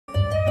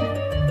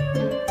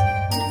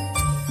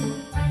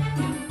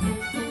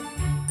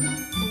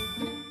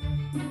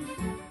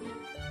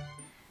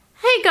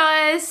Hey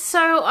guys,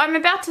 so I'm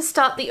about to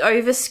start the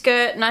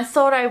overskirt and I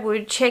thought I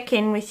would check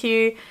in with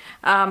you.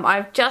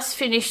 I've just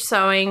finished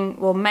sewing,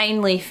 well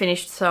mainly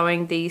finished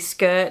sewing the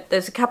skirt.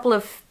 There's a couple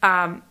of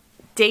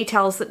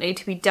details that need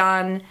to be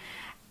done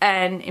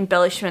and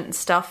embellishment and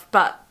stuff,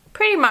 but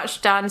pretty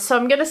much done. So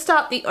I'm going to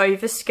start the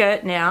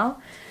overskirt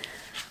now.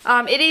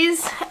 It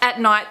is at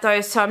night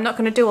though, so I'm not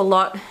going to do a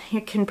lot. You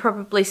can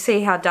probably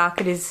see how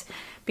dark it is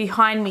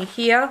behind me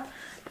here.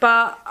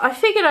 But I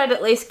figured I'd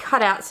at least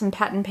cut out some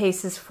pattern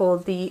pieces for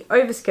the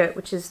overskirt,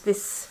 which is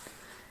this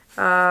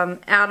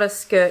outer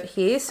skirt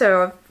here.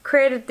 So I've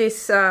created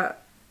this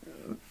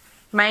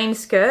main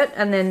skirt,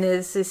 and then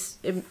there's this,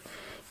 you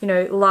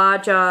know,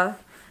 larger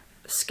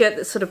skirt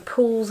that sort of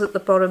pulls at the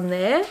bottom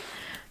there.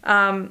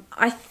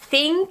 I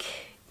think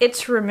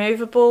it's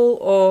removable,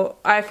 or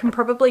I can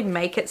probably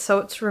make it so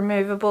it's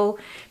removable,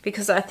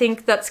 because I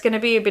think that's going to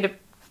be a bit of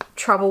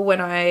trouble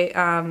when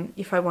I,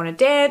 if I want to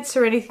dance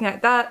or anything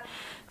like that.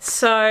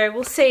 So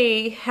we'll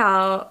see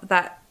how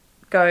that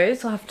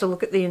goes. I'll have to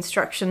look at the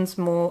instructions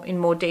in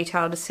more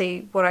detail to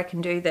see what I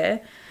can do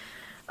there.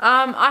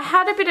 I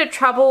had a bit of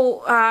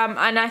trouble,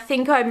 and I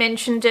think I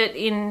mentioned it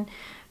in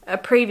a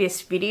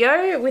previous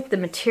video with the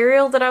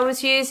material that I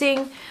was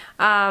using.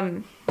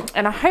 And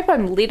I hope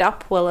I'm lit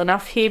up well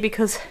enough here,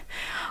 because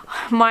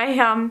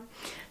my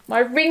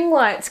ring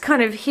light's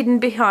kind of hidden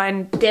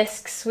behind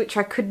desks, which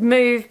I could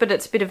move, but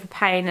it's a bit of a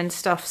pain and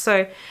stuff.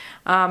 So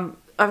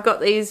I've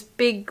got these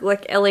big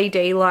like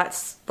LED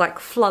lights, like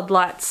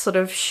floodlights, sort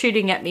of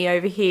shooting at me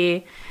over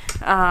here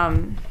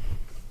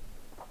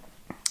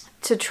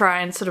to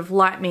try and sort of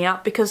light me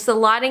up, because the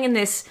lighting in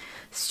this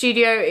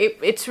studio,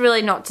 it's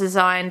really not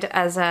designed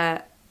as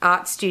a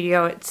art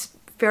studio. It's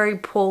very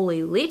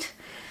poorly lit.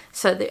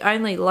 So the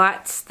only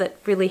lights that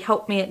really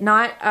help me at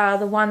night are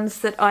the ones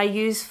that I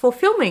use for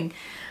filming,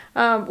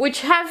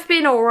 which have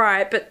been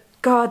alright, but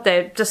God,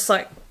 they're just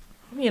like,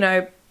 you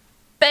know,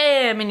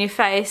 bam in your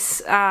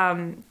face,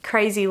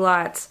 crazy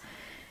lights.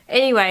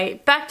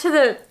 Anyway, back to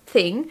the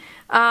thing.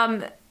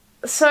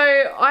 So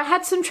I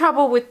had some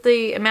trouble with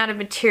the amount of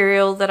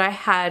material that I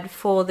had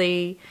for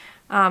the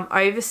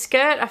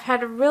overskirt. I've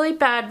had a really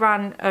bad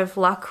run of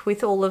luck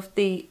with all of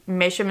the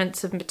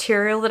measurements of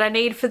material that I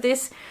need for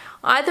this.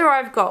 Either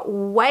I've got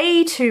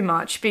way too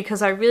much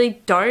because I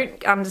really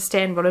don't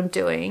understand what I'm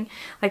doing.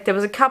 Like there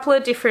was a couple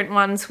of different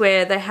ones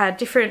where they had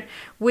different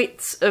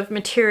widths of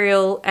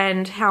material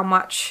and how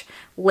much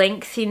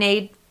length you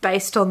need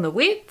based on the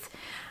width.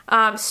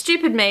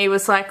 Stupid me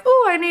was like,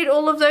 oh, I need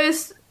all of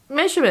those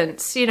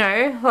measurements, you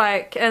know,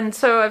 like, and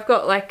so I've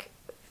got like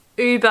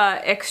uber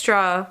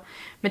extra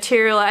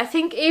material. I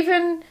think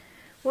even,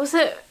 was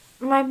it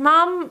my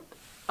mum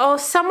or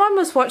someone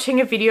was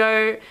watching a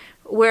video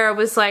where I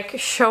was like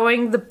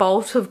showing the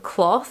bolt of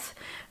cloth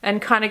and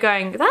kind of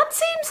going, that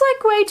seems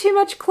like way too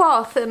much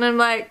cloth, and I'm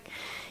like,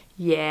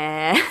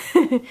 yeah,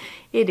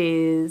 it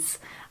is.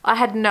 I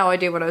had no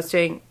idea what I was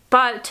doing,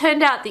 but it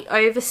turned out the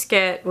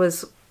overskirt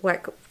was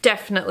like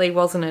definitely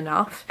wasn't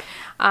enough,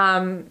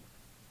 and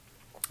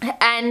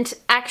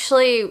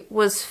actually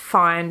was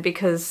fine,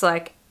 because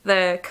like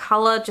the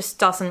color just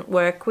doesn't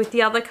work with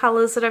the other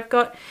colors that I've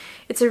got.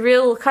 It's a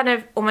real kind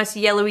of almost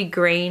yellowy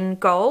green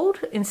gold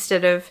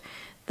instead of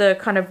the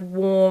kind of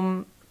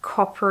warm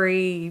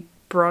coppery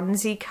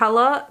bronzy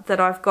color that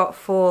I've got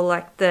for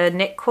like the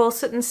neck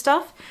corset and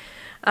stuff.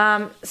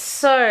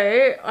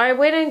 So I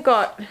went and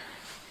got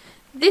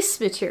this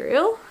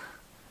material.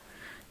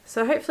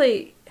 So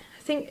hopefully,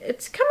 I think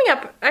it's coming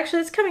up,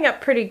 actually it's coming up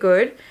pretty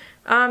good.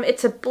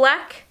 It's a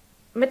black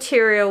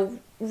material,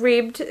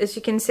 ribbed, as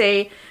you can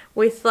see,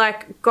 with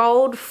like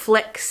gold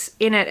flecks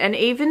in it, and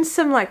even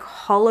some like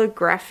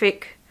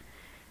holographic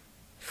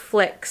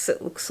flecks,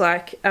 it looks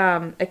like,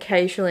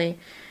 occasionally.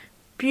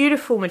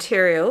 Beautiful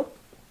material,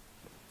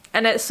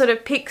 and it sort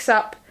of picks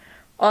up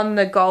on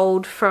the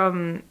gold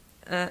from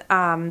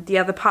the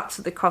other parts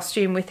of the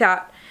costume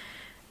without,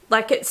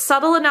 like, it's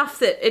subtle enough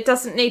that it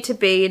doesn't need to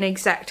be an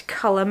exact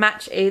colour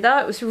match either.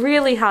 It was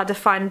really hard to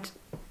find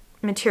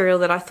material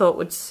that I thought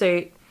would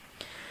suit.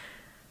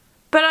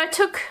 But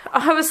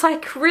I was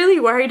like really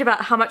worried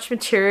about how much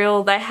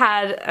material they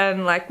had,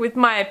 and like with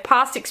my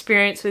past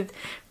experience with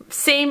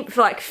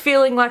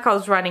feeling like I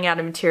was running out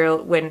of material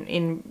when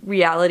in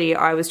reality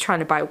I was trying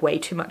to buy way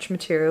too much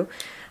material.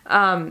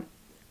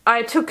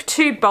 I took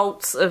 2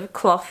 bolts of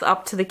cloth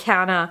up to the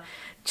counter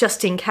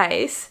just in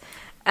case,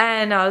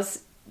 and I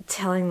was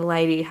telling the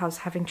lady I was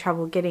having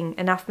trouble getting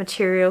enough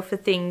material for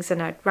things,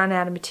 and I'd run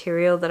out of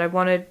material that I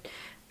wanted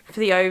for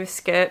the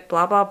overskirt,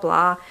 blah blah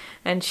blah.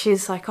 And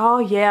she's like, oh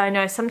yeah, I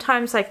know,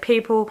 sometimes like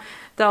people,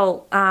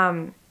 they'll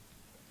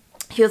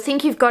you'll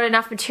think you've got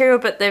enough material,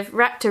 but they've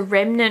wrapped a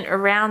remnant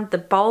around the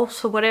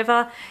bolt or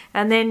whatever,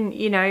 and then,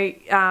 you know,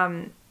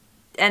 and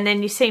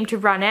then you seem to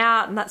run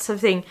out and that sort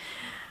of thing.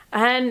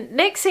 And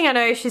next thing I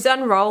know, she's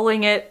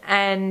unrolling it,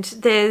 and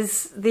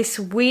there's this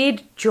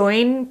weird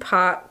join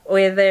part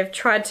where they've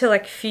tried to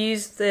like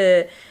fuse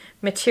the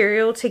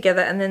material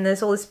together, and then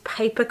there's all this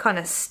paper kind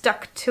of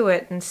stuck to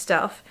it and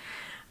stuff.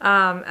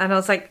 And I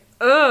was like,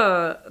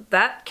 oh,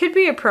 that could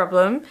be a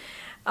problem.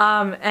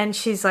 And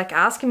she's like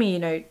asking me, you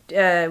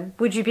know,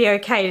 would you be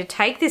okay to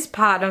take this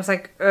part? And I was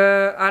like,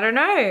 I don't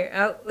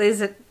know.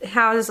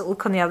 How does it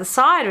look on the other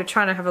side? We're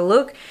trying to have a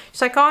look.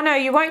 She's like, oh no,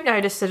 you won't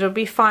notice it. It'll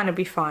be fine. It'll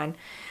be fine.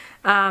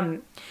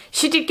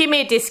 She did give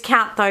me a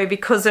discount though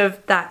because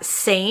of that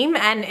seam,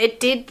 and it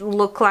did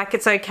look like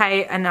it's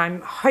okay, and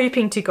I'm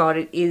hoping to God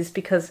it is,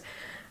 because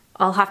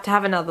I'll have to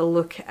have another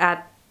look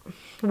at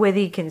whether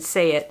you can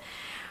see it.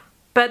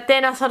 But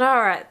then I thought,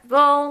 alright,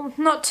 well,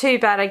 not too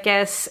bad I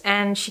guess,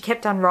 and she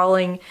kept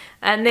unrolling,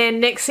 and then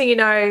next thing you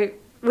know,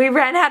 we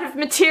ran out of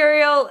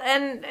material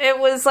and it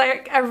was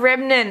like a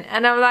remnant,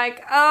 and I'm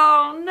like,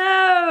 oh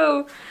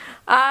no!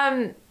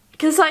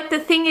 Because like the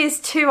thing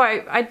is too,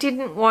 I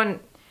didn't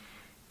want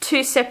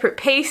two separate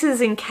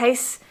pieces in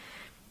case,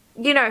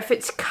 you know, if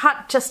it's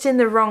cut just in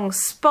the wrong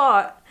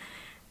spot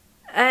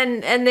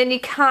and then you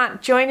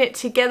can't join it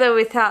together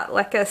without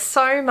like a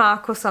sew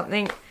mark or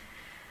something.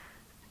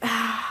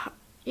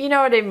 You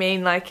know what I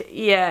mean? Like,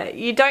 yeah,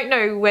 you don't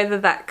know whether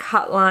that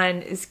cut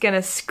line is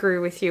gonna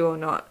screw with you or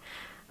not.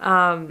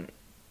 And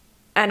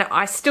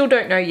I still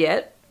don't know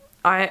yet.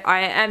 I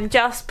am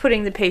just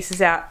putting the pieces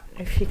out,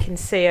 if you can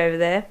see over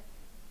there.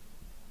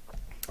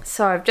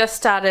 So I've just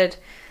started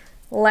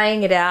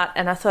laying it out,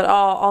 and I thought,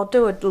 oh, I'll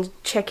do a little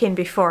check-in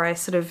before I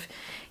sort of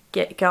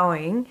get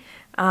going.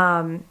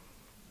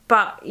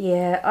 But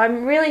yeah,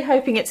 I'm really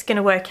hoping it's going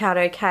to work out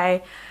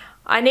okay.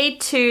 I need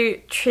to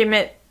trim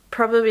it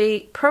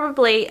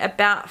probably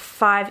about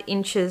 5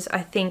 inches,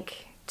 I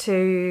think,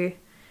 to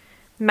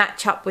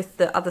match up with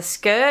the other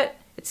skirt.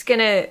 It's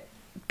going to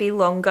be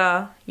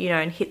longer, you know,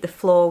 and hit the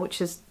floor, which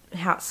is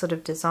how it's sort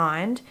of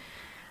designed.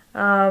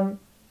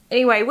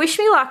 Anyway, wish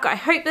me luck. I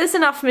hope there's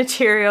enough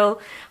material.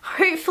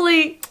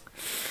 Hopefully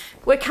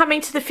we're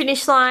coming to the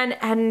finish line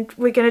and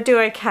we're going to do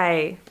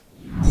okay.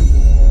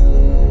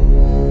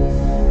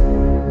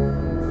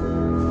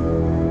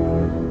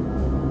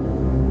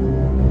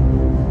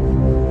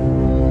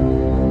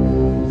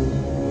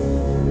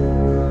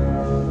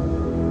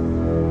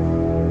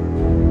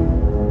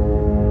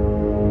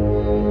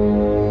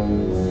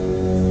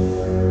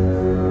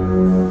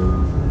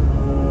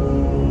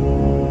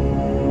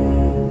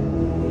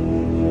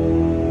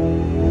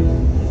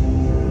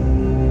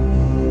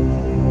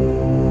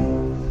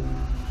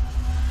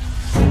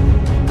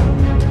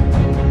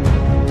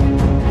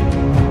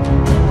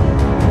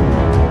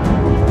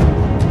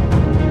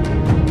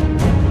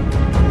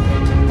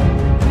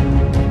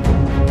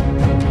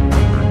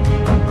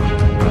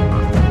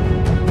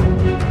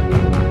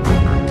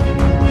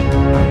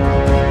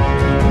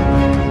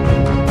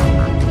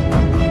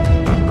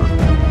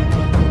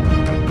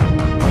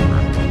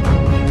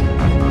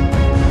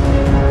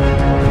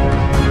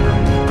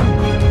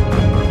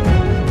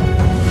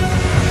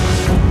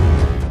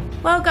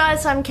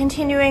 I'm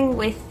continuing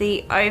with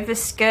the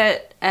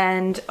overskirt,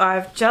 and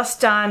I've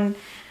just done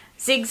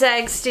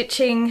zigzag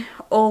stitching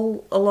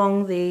all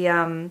along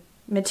the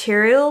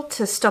material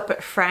to stop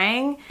it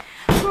fraying.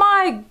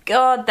 My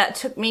god, that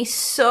took me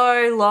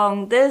so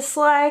long. There's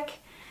like,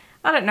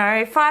 I don't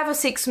know, 5 or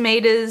 6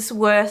 meters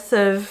worth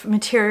of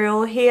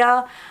material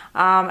here.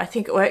 I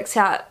think it works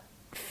out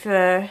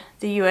for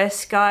the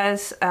US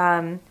guys,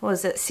 what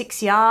was it,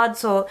 6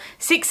 yards or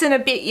 6 and a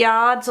bit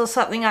yards or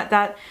something like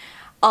that.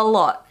 A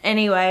lot.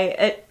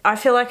 Anyway, I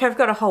feel like I've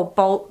got a whole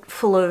bolt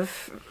full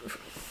of,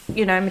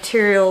 you know,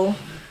 material.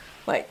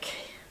 Like,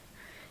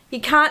 you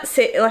can't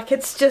see, like,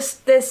 it's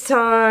just, there's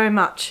so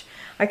much.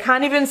 I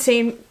can't even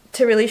seem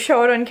to really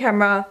show it on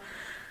camera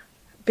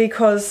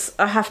because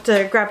I have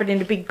to grab it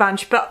in a big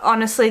bunch. But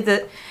honestly,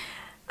 the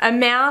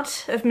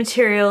amount of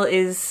material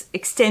is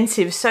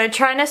extensive. So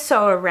trying to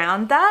sew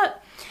around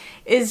that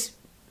is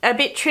a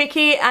bit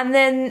tricky, and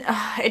then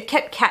it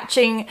kept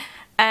catching,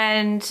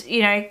 and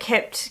you know,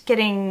 kept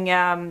getting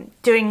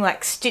doing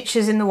like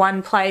stitches in the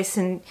one place,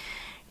 and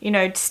you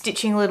know,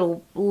 stitching a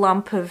little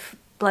lump of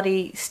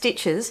bloody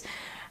stitches,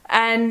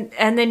 and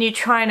then you're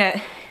trying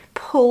to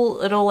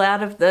pull it all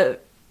out of the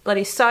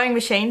bloody sewing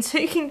machine so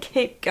you can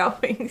keep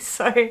going.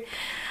 So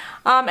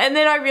and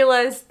then I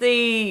realized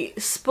the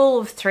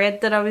spool of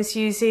thread that I was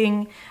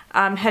using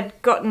had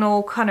gotten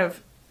all kind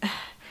of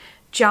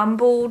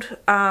jumbled.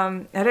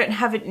 I don't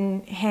have it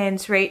in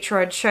hand's reach,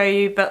 or I'd show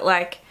you, but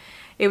like,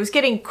 it was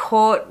getting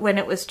caught when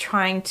it was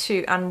trying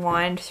to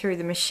unwind through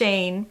the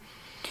machine.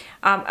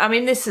 I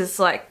mean, this was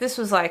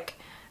like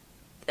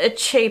a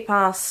cheap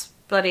ass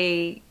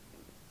bloody,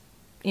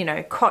 you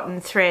know, cotton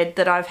thread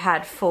that I've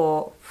had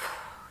for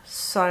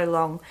so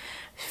long.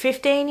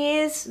 15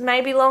 years,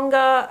 maybe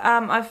longer.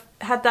 I've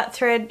had that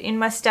thread in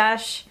my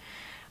stash.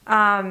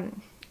 I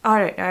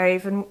don't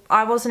know,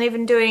 I wasn't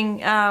even doing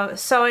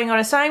sewing on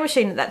a sewing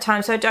machine at that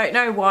time, so I don't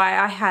know why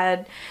I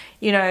had,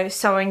 you know,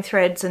 sewing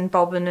threads and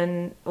bobbin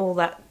and all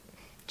that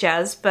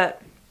jazz,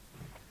 but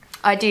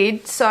I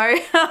did. So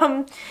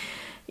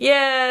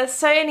yeah,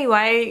 so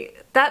anyway,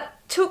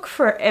 that took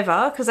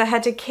forever because I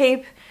had to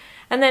keep,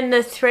 and then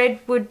the thread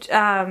would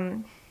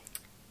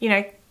you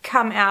know,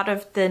 come out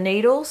of the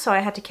needle, so I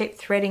had to keep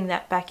threading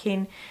that back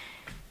in.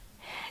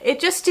 It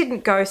just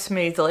didn't go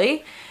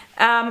smoothly,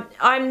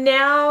 I'm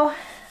now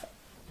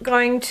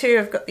going to,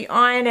 I've got the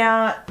iron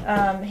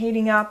out,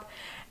 heating up,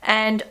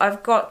 and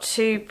I've got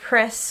to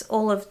press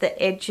all of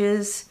the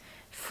edges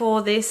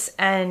for this,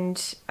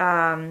 and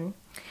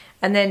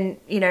then,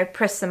 you know,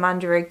 press them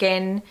under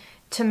again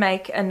to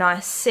make a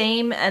nice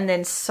seam, and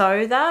then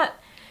sew that.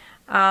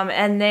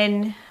 And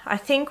then I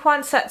think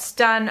once that's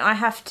done, I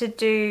have to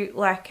do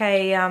like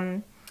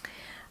a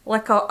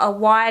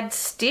wide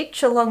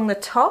stitch along the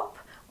top,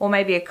 or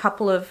maybe a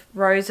couple of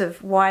rows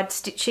of wide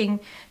stitching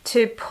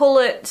to pull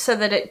it so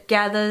that it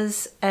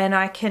gathers, and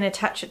I can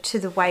attach it to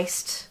the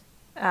waist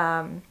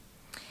belt,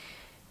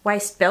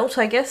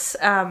 I guess.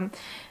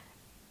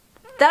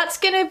 That's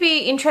going to be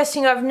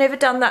interesting. I've never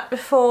done that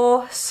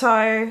before,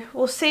 so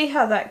we'll see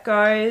how that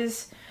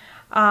goes.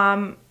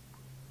 I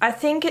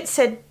think it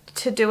said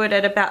to do it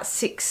at about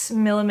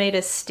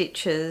 6mm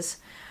stitches.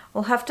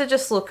 We'll have to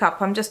just look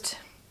up. I'm just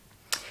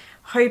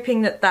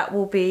hoping that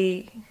will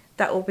be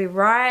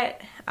right.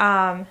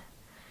 Yeah,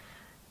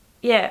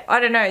 I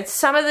don't know.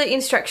 Some of the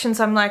instructions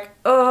I'm like,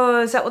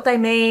 oh, is that what they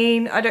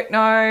mean? I don't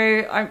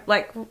know. I'm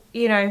like,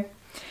 you know,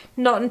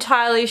 not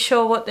entirely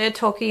sure what they're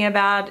talking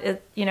about.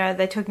 You know,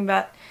 they're talking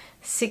about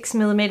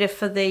 6mm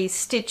for the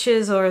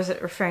stitches, or is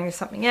it referring to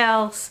something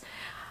else?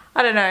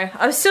 I don't know.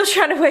 I'm still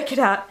trying to work it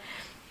out.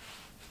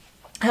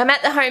 I'm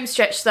at the home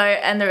stretch though,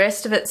 and the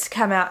rest of it's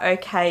come out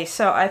okay,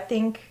 so I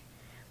think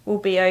we'll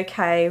be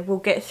okay. We'll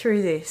get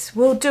through this.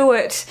 We'll do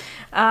it.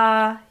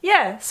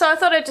 Yeah, so I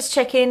thought I'd just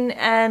check in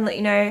and let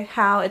you know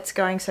how it's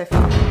going so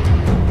far.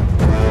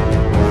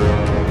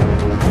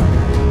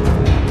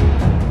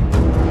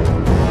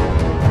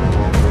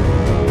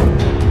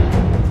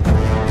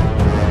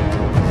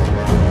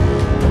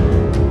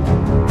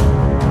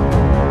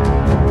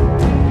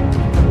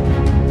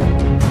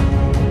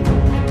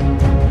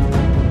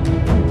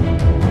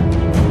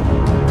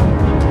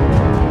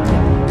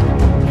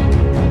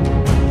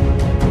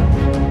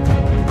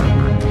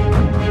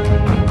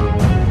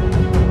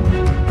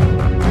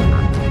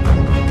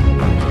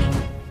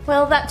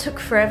 Well, that took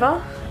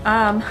forever.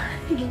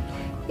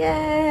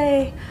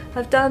 Yay!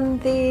 I've done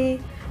the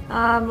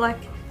like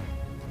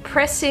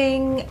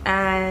pressing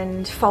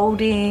and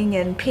folding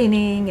and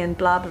pinning and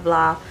blah blah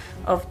blah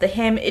of the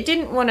hem. It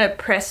didn't want to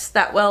press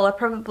that well. I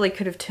probably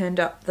could have turned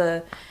up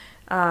the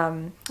I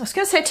was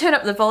going to say turn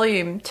up the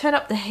volume, turn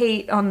up the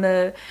heat on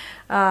the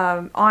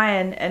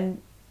iron,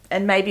 and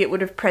maybe it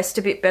would have pressed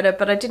a bit better,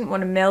 but I didn't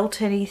want to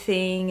melt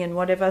anything and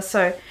whatever.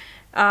 So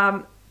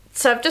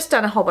so I've just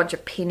done a whole bunch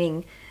of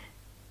pinning,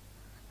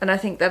 and I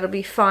think that'll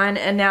be fine.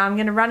 And now I'm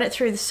going to run it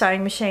through the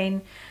sewing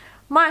machine.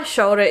 My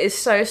shoulder is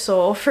so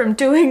sore from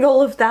doing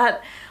all of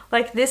that.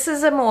 Like, this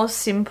is a more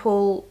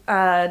simple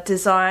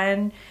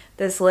design.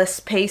 There's less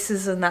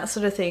pieces and that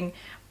sort of thing.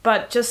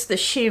 But just the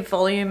sheer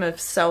volume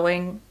of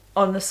sewing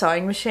on the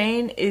sewing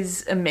machine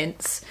is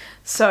immense.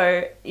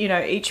 So, you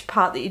know, each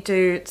part that you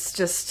do, it's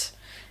just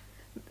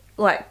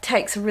like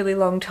takes a really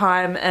long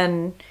time,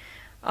 and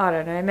I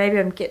don't know, maybe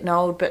I'm getting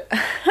old, but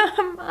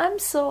I'm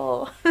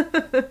sore.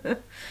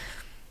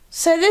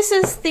 So this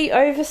is the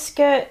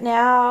overskirt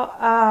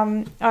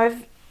now.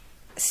 I've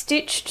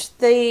stitched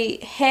the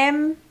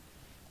hem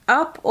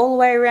up all the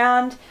way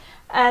around,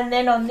 and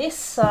then on this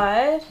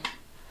side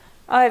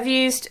I've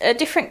used a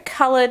different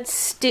coloured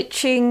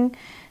stitching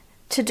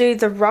to do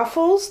the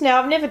ruffles.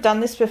 Now, I've never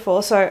done this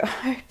before, so I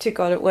hope to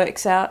God it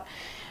works out.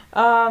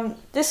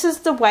 This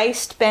is the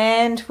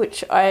waistband,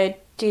 which I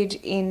did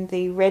in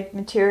the red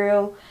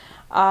material.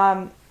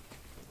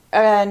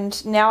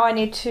 And now I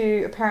need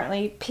to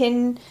apparently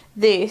pin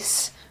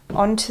this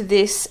onto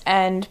this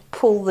and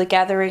pull the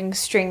gathering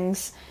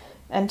strings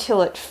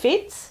until it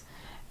fits.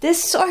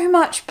 There's so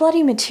much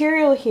bloody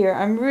material here.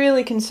 I'm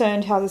really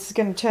concerned how this is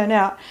going to turn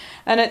out,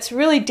 and it's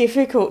really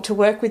difficult to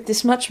work with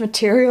this much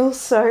material.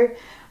 So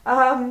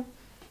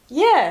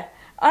yeah,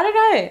 I don't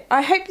know.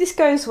 I hope this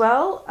goes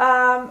well.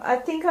 I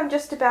think I'm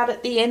just about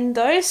at the end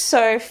though,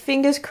 so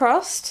fingers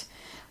crossed.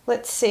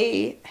 Let's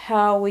see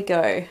how we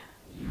go.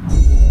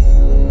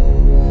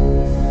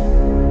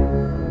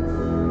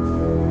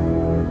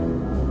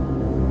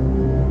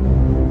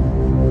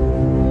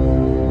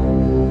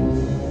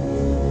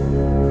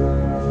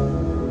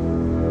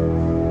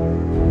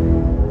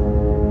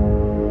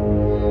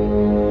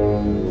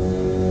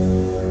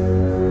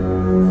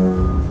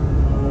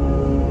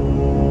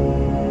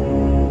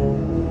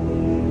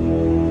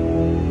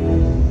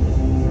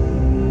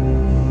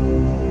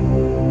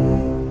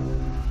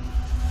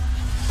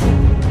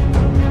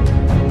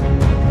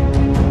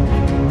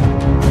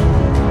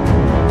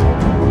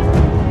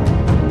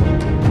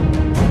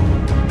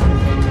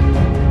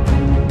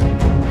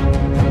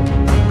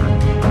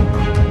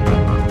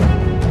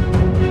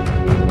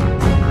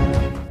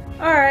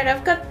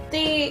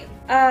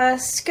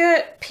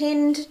 Skirt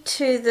pinned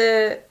to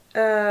the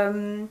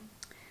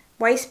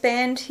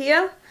waistband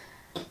here,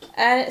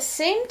 and it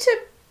seemed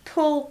to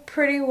pull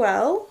pretty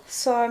well,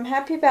 so I'm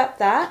happy about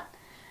that.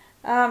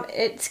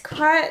 It's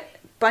quite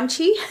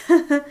bunchy,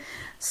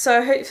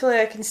 so hopefully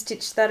I can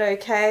stitch that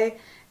okay.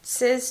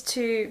 says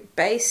to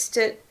baste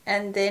it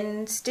and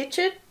then stitch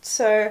it,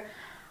 so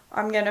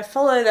I'm going to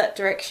follow that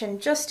direction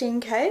just in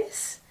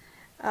case.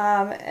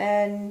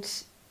 And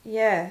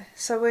yeah,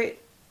 so we're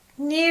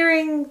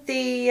nearing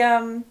the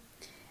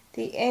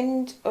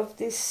end of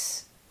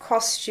this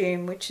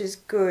costume, which is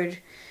good.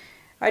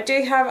 I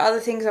do have other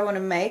things I want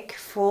to make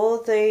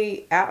for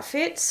the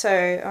outfit, so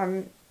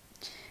I'm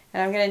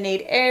going to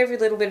need every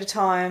little bit of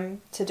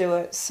time to do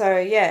it. So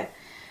yeah,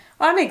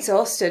 I'm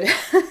exhausted.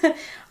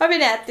 I've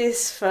been at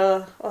this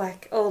for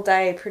like all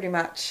day pretty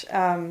much.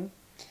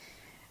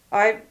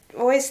 I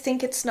always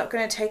think it's not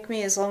going to take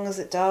me as long as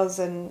it does,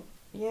 and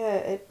yeah,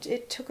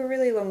 it took a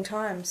really long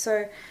time.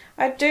 So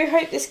I do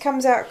hope this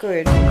comes out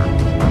good.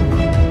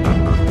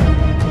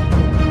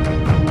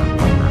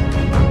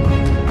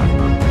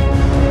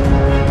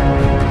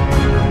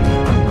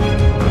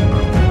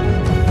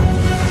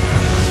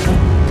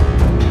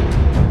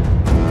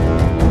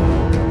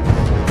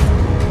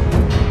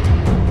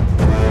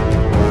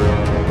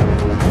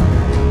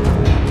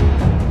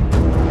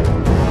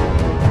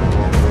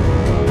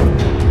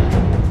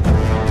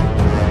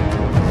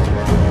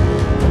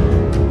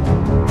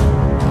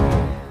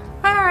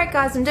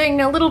 Guys, I'm doing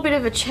a little bit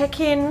of a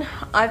check-in.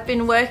 I've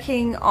been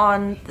working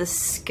on the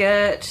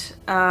skirt,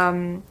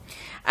 and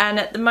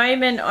at the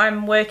moment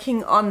I'm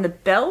working on the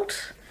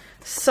belt.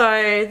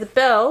 So the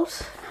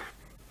belt,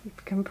 you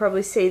can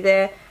probably see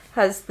there,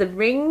 has the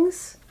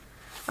rings.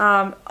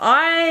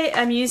 I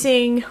am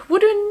using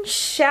wooden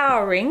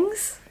shower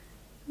rings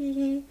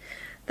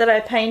that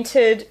I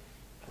painted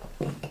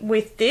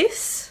with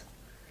this.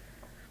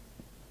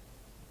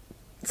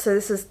 So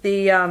this is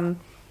the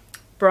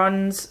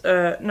bronze,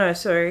 no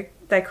sorry,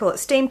 they call it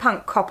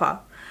steampunk copper,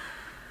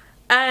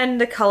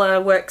 and the colour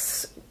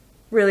works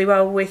really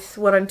well with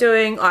what I'm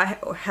doing. I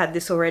had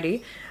this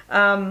already,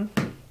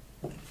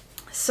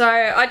 so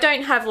I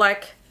don't have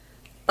like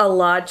a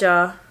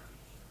larger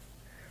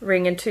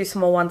ring and two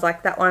small ones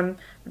like that one.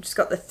 I've just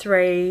got the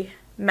three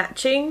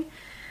matching.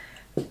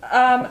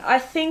 I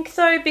think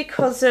though,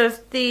 because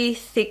of the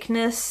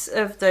thickness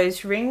of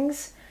those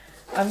rings,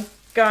 I'm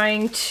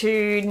going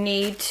to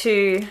need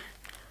to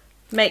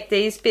make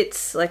these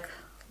bits like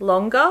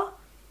longer,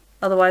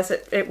 otherwise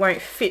it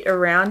won't fit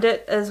around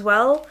it as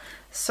well.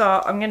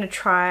 So I'm going to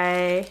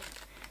try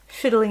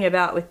fiddling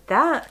about with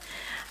that.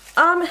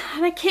 And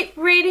I keep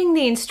reading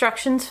the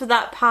instructions for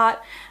that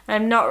part.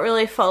 I'm not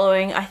really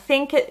following. I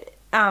think it,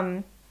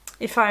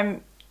 if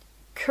I'm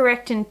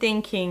correct in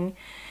thinking,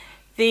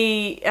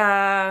 the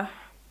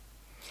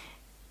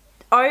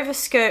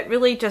overskirt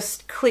really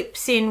just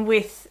clips in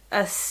with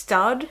a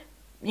stud,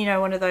 you know,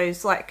 one of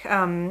those like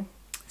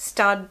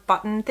stud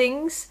button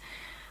things.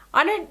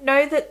 I don't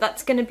know that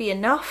that's going to be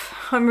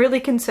enough. I'm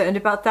really concerned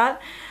about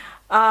that.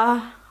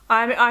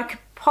 I could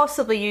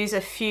possibly use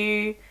a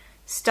few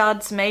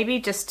studs maybe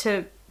just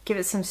to give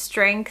it some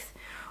strength,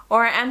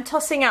 or I am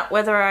tossing up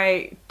whether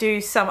I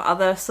do some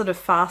other sort of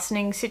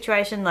fastening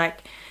situation,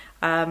 like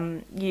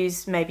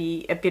use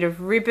maybe a bit of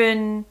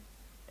ribbon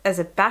as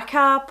a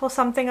backup or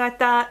something like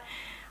that.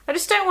 I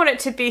just don't want it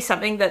to be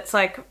something that's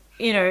like,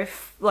 you know,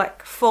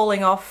 like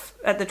falling off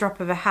at the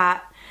drop of a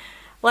hat.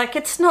 Like,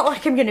 it's not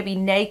like I'm going to be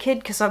naked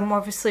because I'm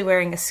obviously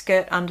wearing a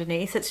skirt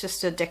underneath. It's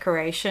just a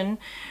decoration.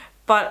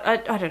 But I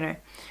don't know.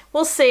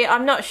 We'll see.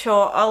 I'm not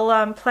sure.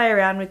 I'll play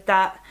around with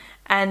that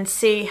and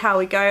see how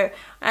we go.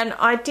 And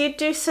I did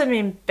do some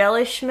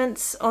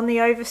embellishments on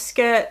the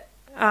overskirt.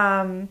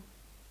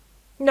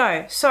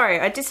 No,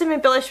 sorry. I did some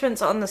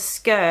embellishments on the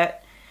skirt,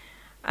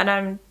 and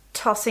I'm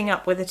tossing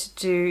up whether to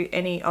do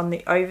any on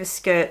the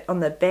overskirt on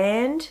the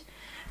band.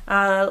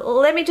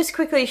 Let me just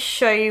quickly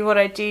show you what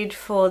I did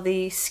for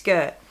the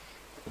skirt.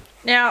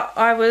 Now,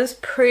 I was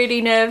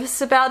pretty nervous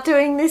about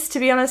doing this, to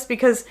be honest,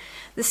 because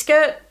the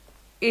skirt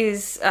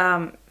is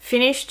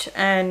finished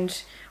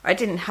and I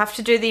didn't have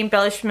to do the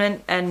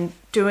embellishment, and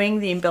doing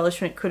the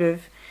embellishment could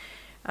have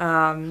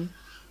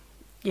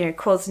you know,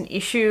 caused an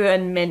issue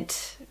and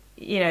meant,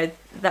 you know,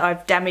 that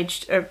I've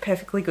damaged a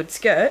perfectly good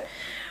skirt.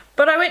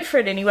 But I went for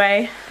it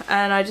anyway,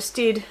 and I just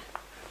did,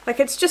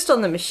 like, it's just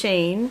on the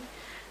machine.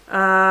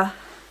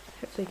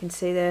 Hopefully you can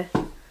see there.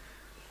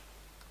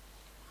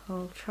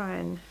 I'll try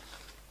and,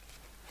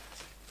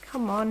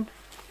 come on,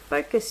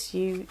 focus,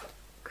 you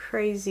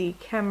crazy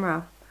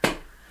camera.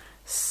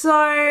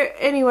 So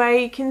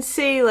anyway, you can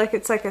see like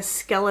it's like a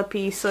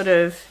scallopy sort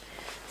of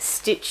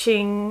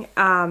stitching.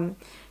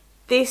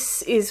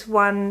 This is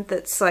one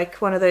that's like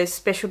one of those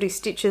specialty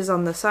stitches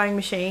on the sewing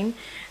machine,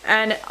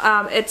 and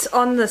it's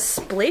on the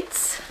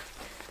splits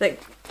that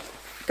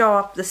go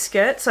up the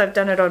skirt. So I've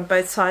done it on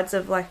both sides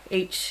of like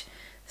each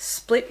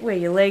split where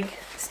your leg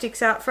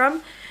sticks out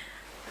from.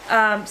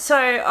 So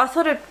I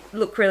thought it'd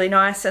look really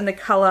nice, and the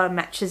colour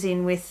matches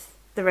in with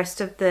the rest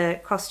of the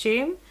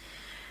costume.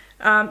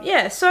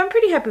 Yeah, so I'm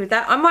pretty happy with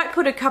that. I might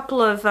put a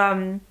couple of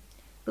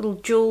little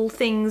jewel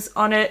things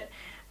on it,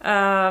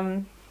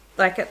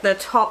 like at the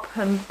top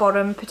and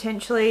bottom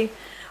potentially.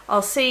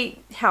 I'll see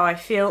how I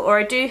feel. Or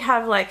I do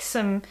have like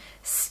some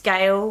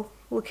scale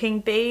looking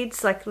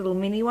beads, like little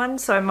mini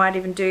ones, so I might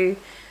even do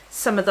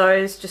some of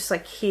those just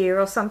like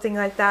here or something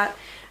like that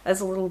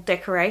as a little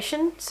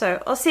decoration.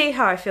 So I'll see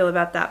how I feel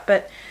about that.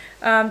 But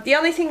the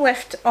only thing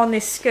left on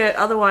this skirt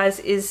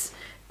otherwise is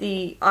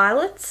the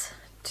eyelets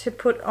to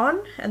put on,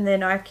 and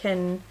then I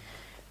can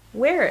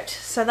wear it.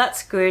 So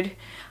that's good.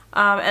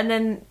 And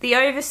then the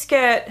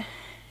overskirt,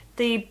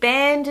 the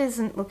band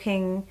isn't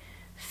looking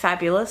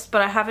fabulous,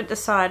 but I haven't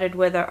decided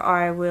whether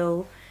I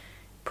will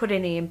put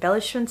any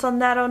embellishments on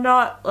that or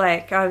not.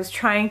 Like, I was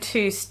trying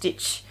to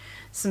stitch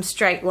some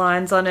straight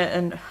lines on it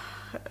and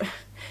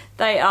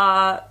they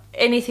are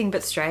anything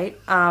but straight.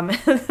 But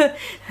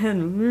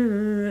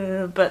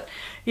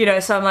you know,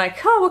 so I'm like,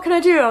 oh, what can I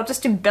do? I'll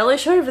just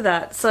embellish over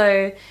that.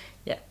 So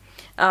yeah,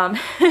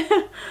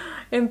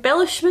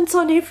 embellishments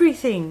on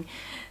everything.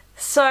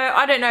 So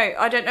I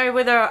don't know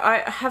whether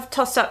I have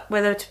tossed up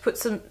whether to put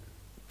some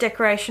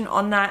decoration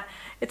on that.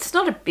 It's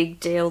not a big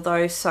deal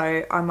though,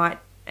 so I might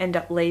end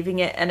up leaving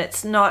it, and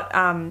it's not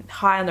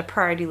high on the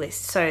priority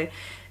list, so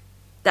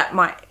that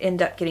might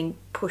end up getting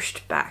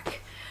pushed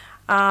back.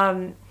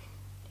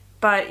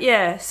 But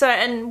yeah, so,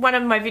 and one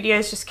of my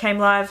videos just came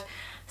live.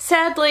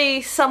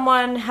 Sadly,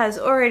 someone has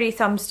already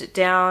thumbsed it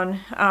down,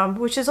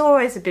 which is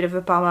always a bit of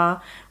a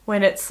bummer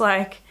when it's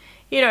like,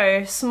 you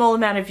know, small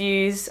amount of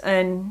views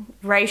and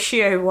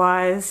ratio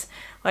wise,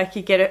 like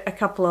you get a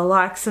couple of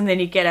likes and then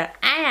you get a,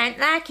 I don't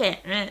like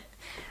it.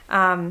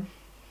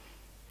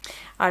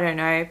 I don't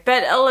know,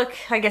 but look,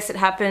 I guess it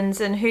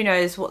happens, and who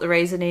knows what the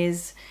reason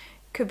is.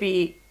 Could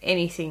be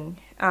anything.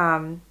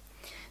 The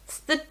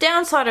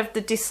downside of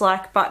the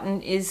dislike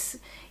button is,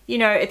 you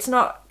know, it's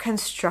not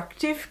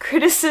constructive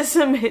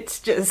criticism, it's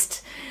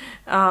just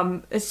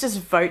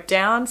vote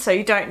down, so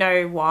you don't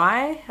know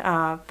why,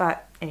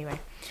 but anyway.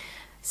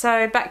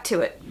 So back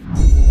to it.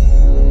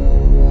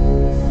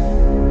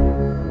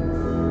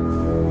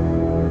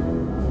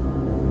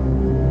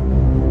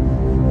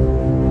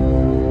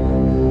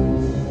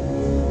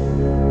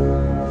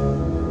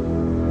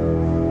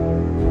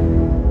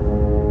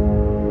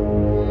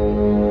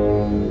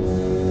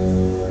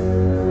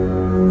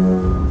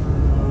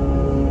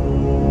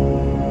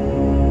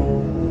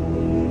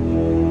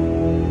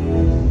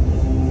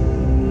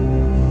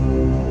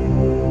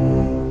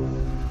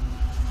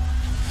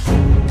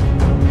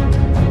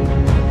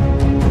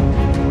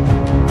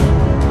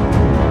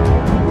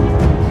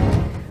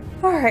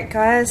 Alright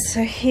guys,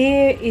 so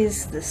here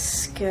is the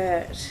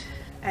skirt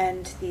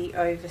and the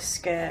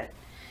overskirt.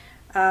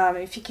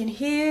 If you can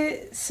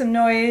hear some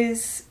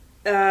noise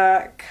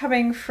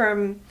coming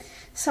from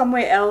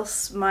somewhere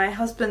else, my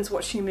husband's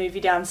watching a movie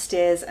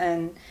downstairs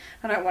and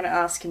I don't want to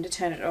ask him to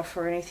turn it off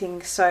or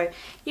anything, so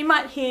you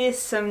might hear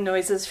some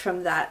noises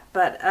from that,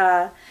 but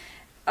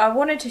I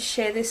wanted to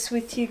share this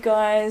with you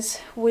guys.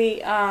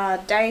 We are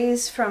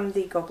days from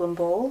the Goblin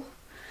Ball,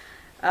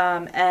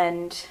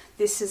 and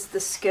this is the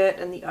skirt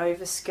and the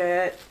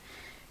overskirt,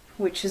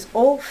 which is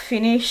all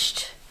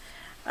finished.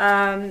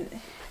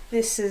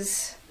 This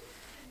is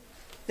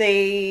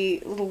the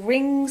little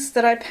rings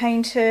that I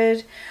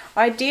painted.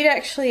 I did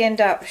actually end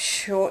up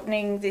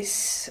shortening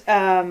this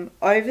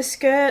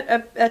overskirt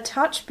a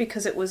touch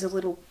because it was a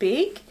little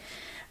big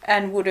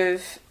and would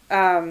have,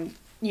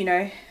 you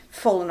know,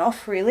 fallen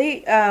off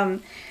really.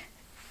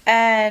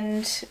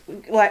 And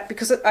like,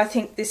 because I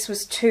think this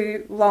was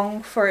too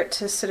long for it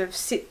to sort of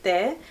sit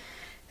there.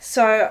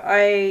 So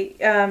I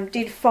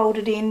did fold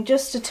it in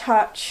just a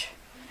touch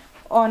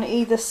on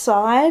either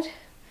side,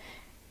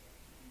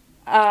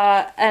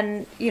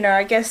 and you know,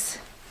 I guess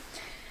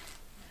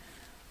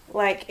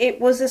like it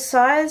was a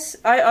size,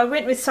 I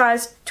went with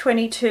size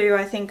 22,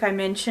 I think I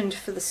mentioned,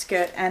 for the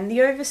skirt and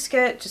the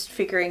overskirt, just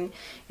figuring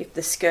if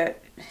the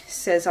skirt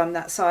says I'm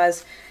that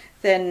size,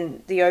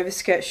 then the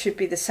overskirt should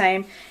be the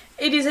same.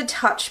 It is a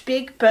touch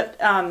big, but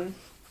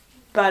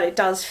it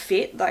does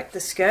fit like the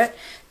skirt.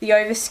 The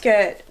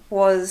overskirt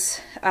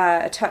was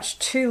a touch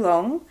too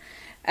long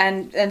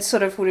and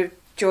sort of would have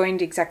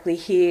joined exactly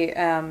here,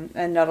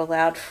 and not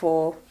allowed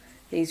for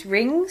these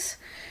rings.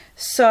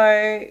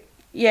 So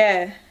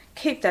yeah,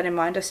 keep that in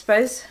mind, I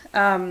suppose.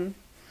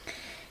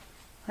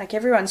 Like,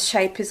 everyone's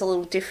shape is a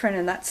little different,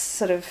 and that's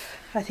sort of,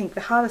 I think,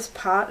 the hardest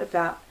part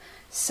about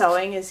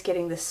sewing is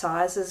getting the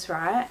sizes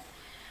right.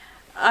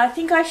 I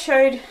think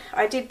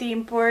I did the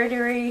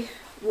embroidery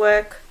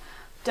work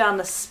down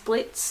the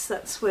splits.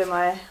 That's where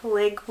my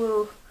leg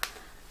will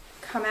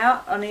come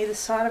out on either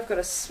side. I've got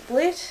a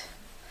split.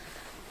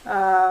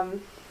 I'll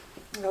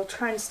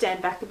try and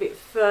stand back a bit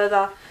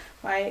further.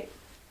 My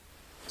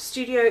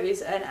studio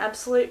is an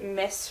absolute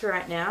mess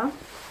right now.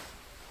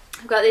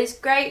 I've got these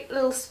great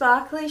little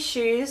sparkly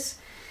shoes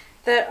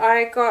that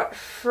I got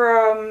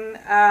from,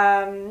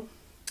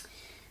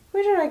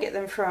 where did I get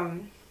them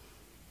from?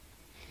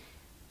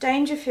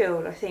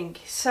 Dangerfield, I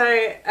think. So,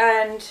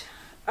 and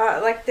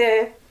like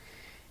the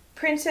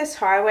Princess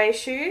Highway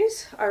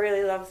shoes, I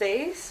really love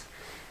these.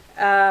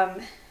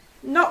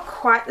 Not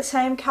quite the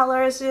same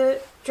colour as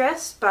the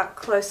dress, but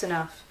close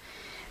enough.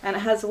 And it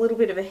has a little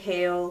bit of a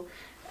heel,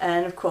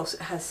 and of course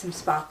it has some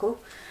sparkle.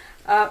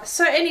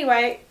 So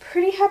anyway,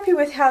 pretty happy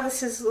with how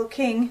this is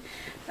looking.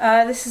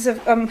 This is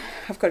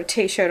I've got a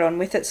t-shirt on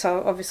with it,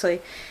 so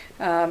obviously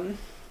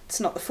it's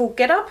not the full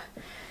get-up,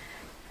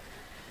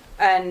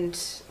 and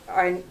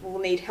I will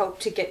need help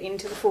to get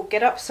into the full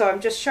get-up, so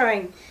I'm just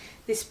showing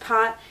this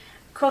part.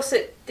 Of course,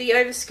 the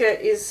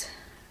overskirt is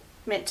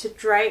meant to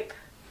drape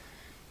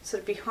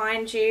sort of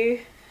behind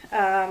you,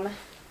 and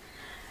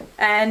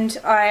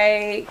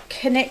I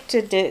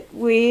connected it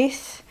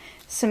with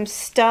some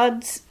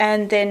studs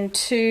and then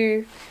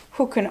 2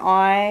 hook and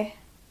eye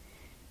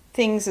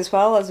things as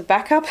well as a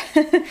backup.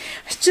 I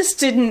just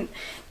didn't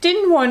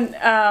want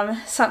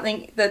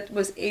something that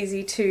was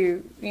easy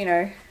to, you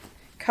know,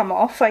 come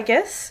off, I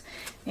guess,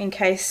 in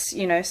case,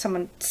 you know,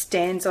 someone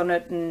stands on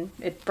it and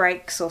it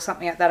breaks or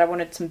something like that. I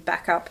wanted some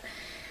backup.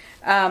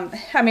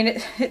 I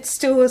mean, it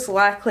still is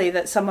likely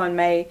that someone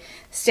may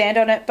stand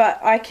on it,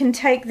 but I can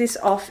take this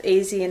off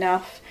easy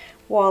enough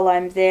while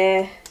I'm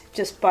there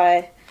just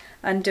by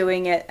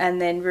undoing it and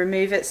then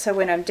remove it, so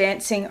when I'm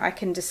dancing I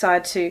can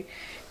decide to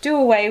do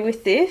away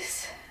with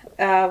this,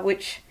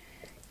 which,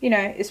 you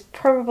know, is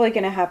probably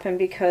going to happen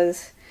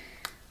because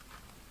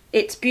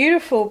it's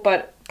beautiful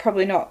but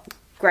probably not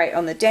great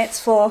on the dance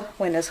floor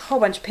when there's a whole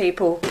bunch of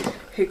people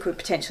who could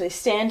potentially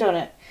stand on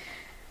it.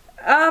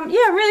 Yeah, I'm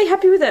really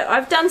happy with it.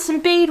 I've done some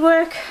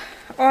beadwork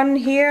on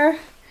here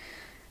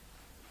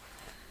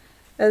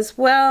as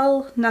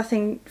well,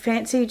 nothing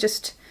fancy,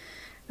 just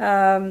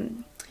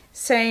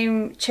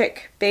same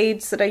check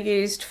beads that I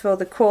used for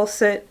the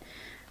corset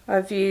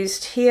I've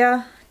used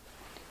here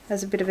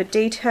as a bit of a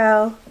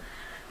detail,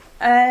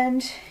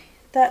 and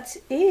that's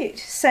it.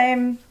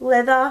 Same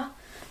leather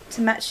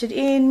to match it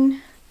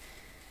in.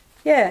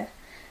 Yeah.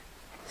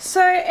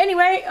 So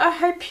anyway, I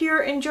hope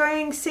you're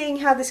enjoying seeing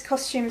how this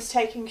costume is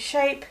taking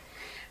shape.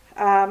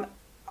 By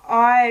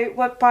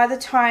the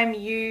time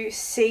you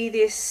see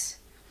this,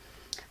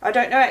 I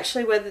don't know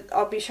actually whether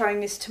I'll be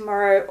showing this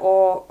tomorrow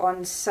or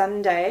on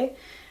Sunday,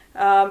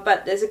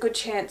 but there's a good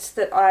chance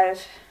that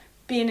I've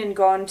been and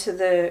gone to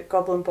the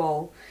Goblin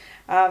Ball.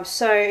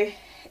 So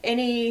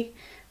any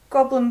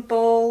Goblin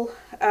Ball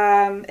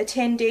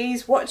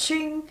attendees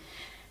watching,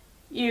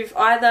 you've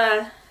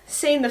either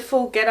seen the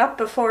full get-up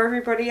before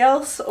everybody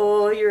else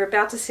or you're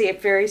about to see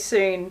it very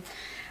soon,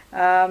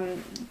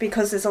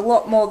 because there's a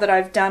lot more that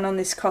I've done on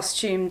this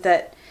costume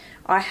that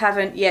I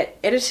haven't yet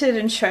edited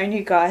and shown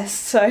you guys.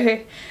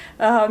 So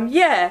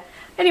yeah,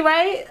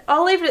 anyway,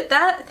 I'll leave it at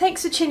that.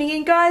 Thanks for tuning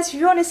in, guys. If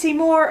you want to see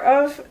more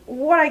of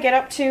what I get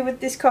up to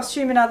with this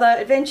costume and other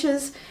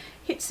adventures,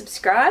 hit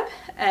subscribe,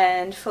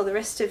 and for the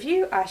rest of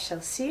you, I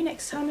shall see you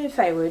next time in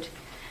Faewood.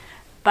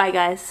 Bye,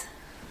 guys.